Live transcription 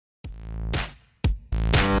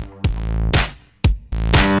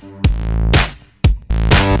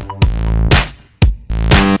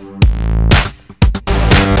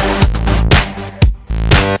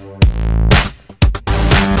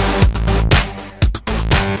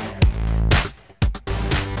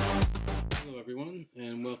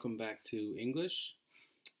welcome back to English.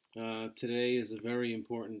 Today is a very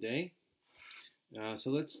important day. So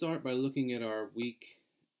let's start by looking at our week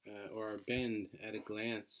or our bend at a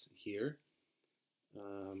glance here.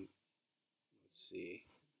 Let's see.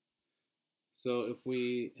 So if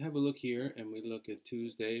we have a look here and we look at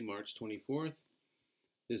Tuesday, March 24th,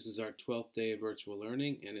 this is our 12th day of virtual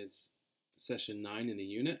learning and it's session 9 in the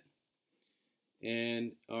unit.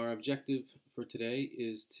 And our objective for today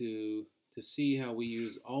is to see how we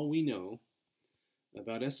use all we know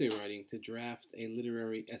about essay writing to draft a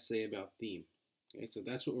literary essay about theme. Okay, so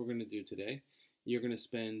that's what we're going to do today. You're going to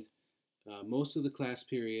spend most of the class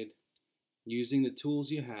period using the tools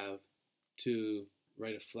you have to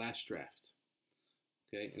write a flash draft.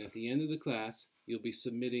 Okay, and at the end of the class, you'll be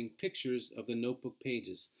submitting pictures of the notebook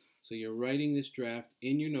pages. So you're writing this draft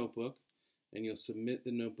in your notebook, and you'll submit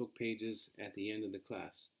the notebook pages at the end of the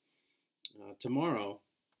class. Tomorrow,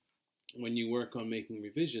 when you work on making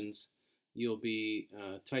revisions, you'll be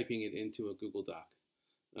typing it into a Google Doc.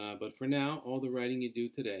 But for now, all the writing you do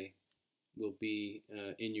today will be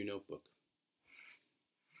in your notebook.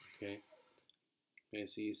 Okay,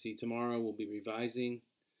 so you see tomorrow we'll be revising,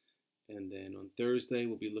 and then on Thursday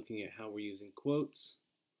we'll be looking at how we're using quotes.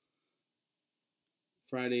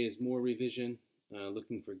 Friday is more revision,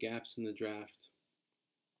 looking for gaps in the draft.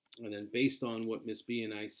 And then based on what Miss B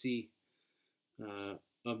and I see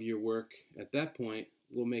of your work at that point,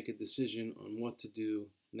 we'll make a decision on what to do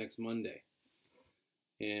next Monday.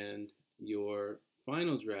 And your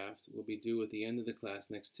final draft will be due at the end of the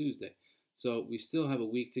class next Tuesday. So we still have a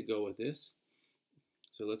week to go with this.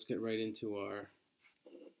 So let's get right into our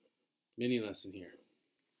mini lesson here.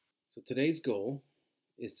 So today's goal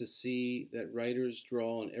is to see that writers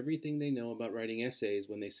draw on everything they know about writing essays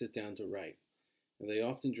when they sit down to write. And they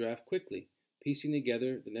often draft quickly, piecing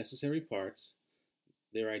together the necessary parts,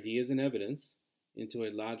 their ideas and evidence, into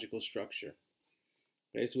a logical structure.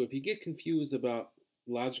 Okay, so if you get confused about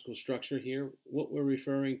logical structure here, what we're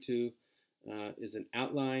referring to is an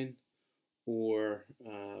outline or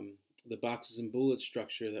the boxes and bullets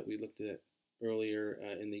structure that we looked at earlier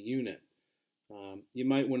in the unit. You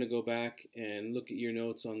might want to go back and look at your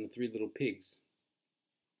notes on the Three Little Pigs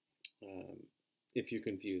if you're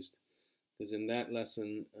confused. Because in that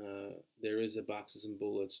lesson, there is a boxes and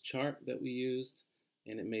bullets chart that we used,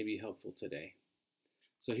 and it may be helpful today.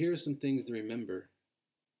 So here are some things to remember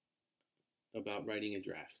about writing a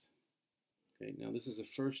draft. Okay, now this is a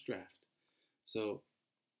first draft, so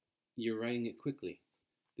you're writing it quickly.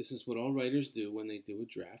 This is what all writers do when they do a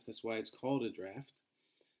draft. That's why it's called a draft.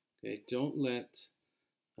 Okay, don't let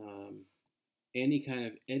any kind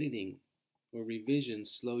of editing or revision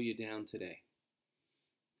slow you down today.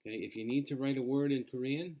 Okay, if you need to write a word in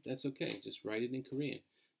Korean, that's okay. Just write it in Korean.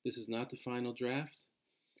 This is not the final draft.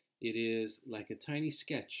 It is like a tiny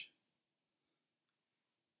sketch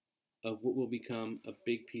of what will become a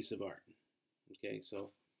big piece of art. Okay,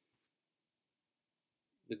 so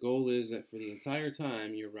the goal is that for the entire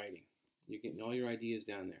time you're writing, you're getting all your ideas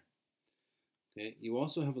down there. Okay, you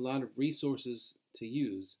also have a lot of resources to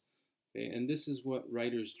use. Okay, and this is what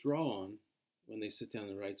writers draw on when they sit down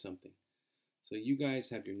to write something. So you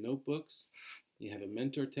guys have your notebooks, you have a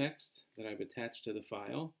mentor text that I've attached to the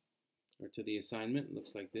file or to the assignment. It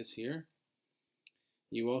looks like this here.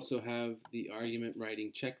 You also have the argument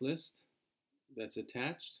writing checklist that's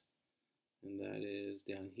attached, and that is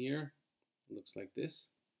down here. It looks like this.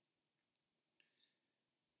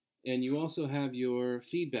 And you also have your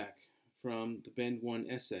feedback from the Bend 1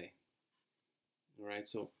 essay. All right,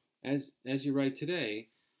 so as you write today,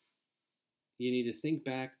 you need to think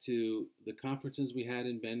back to the conferences we had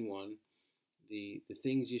in Bend 1, the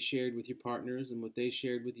things you shared with your partners and what they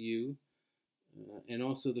shared with you, and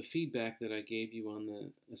also the feedback that I gave you on the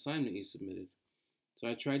assignment you submitted. So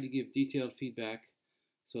I tried to give detailed feedback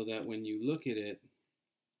so that when you look at it,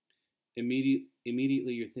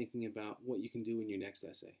 immediately you're thinking about what you can do in your next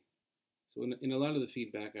essay. So in a lot of the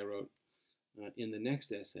feedback I wrote, in the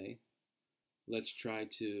next essay, let's try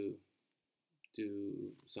to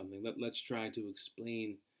do something. Let's try to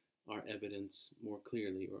explain our evidence more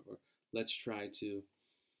clearly, or let's try to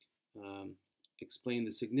explain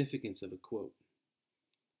the significance of a quote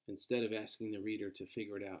instead of asking the reader to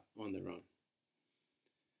figure it out on their own.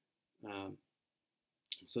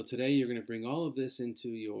 So today you're going to bring all of this into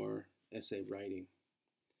your essay writing.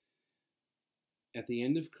 At the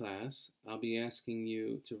end of class, I'll be asking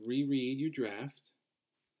you to reread your draft,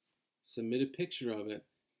 submit a picture of it.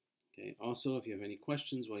 Okay. Also, if you have any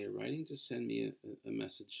questions while you're writing, just send me a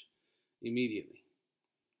message immediately.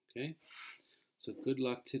 Okay? So good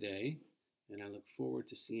luck today, and I look forward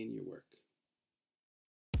to seeing your work.